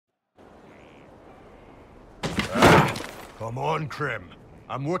Come on, Krem.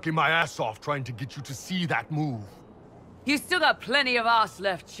 I'm working my ass off trying to get you to see that move. You still got plenty of arse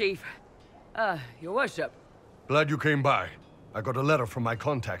left, Chief. Your worship. Glad you came by. I got a letter from my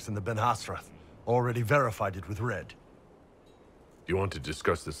contacts in the Ben Hasrath. Already verified it with Red. Do you want to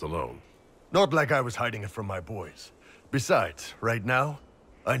discuss this alone? Not like I was hiding it from my boys. Besides, right now,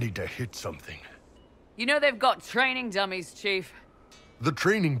 I need to hit something. You know they've got training dummies, Chief. The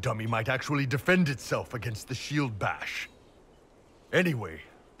training dummy might actually defend itself against the shield bash. Anyway,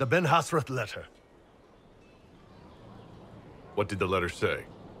 the Ben Hasrath letter. What did the letter say?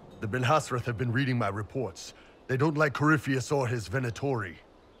 The Ben Hasrath have been reading my reports. They don't like Corypheus or his Venatori.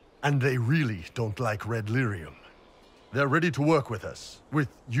 And they really don't like Red Lyrium. They're ready to work with us. With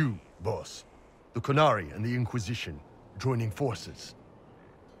you, boss. The Qunari and the Inquisition, joining forces.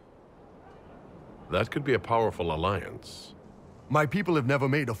 That could be a powerful alliance. My people have never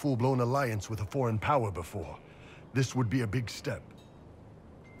made a full-blown alliance with a foreign power before. This would be a big step.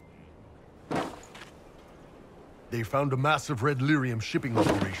 They found a massive Red Lyrium shipping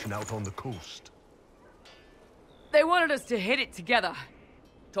operation out on the coast. They wanted us to hit it together.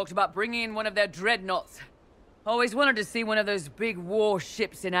 Talked about bringing in one of their dreadnoughts. Always wanted to see one of those big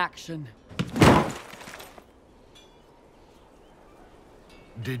warships in action.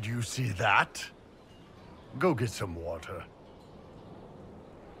 Did you see that? Go get some water.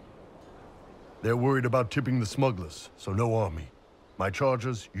 They're worried about tipping the smugglers, so no army. My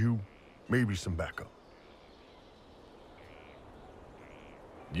chargers, you, maybe some backup.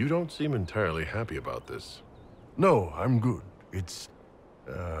 You don't seem entirely happy about this. No, I'm good. It's...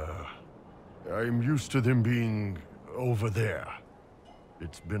 I'm used to them being over there.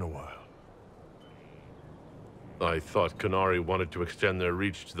 It's been a while. I thought Qunari wanted to extend their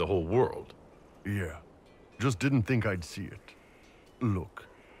reach to the whole world. Yeah. Just didn't think I'd see it. Look,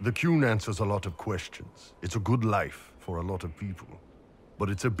 the Qun answers a lot of questions. It's a good life for a lot of people. But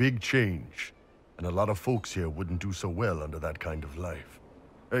it's a big change, and a lot of folks here wouldn't do so well under that kind of life.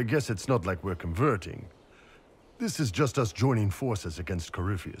 I guess it's not like we're converting. This is just us joining forces against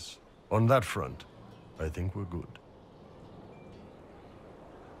Corypheus. On that front, I think we're good.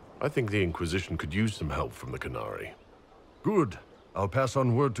 I think the Inquisition could use some help from the Qunari. Good. I'll pass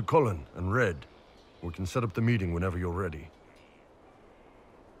on word to Cullen and Red. We can set up the meeting whenever you're ready.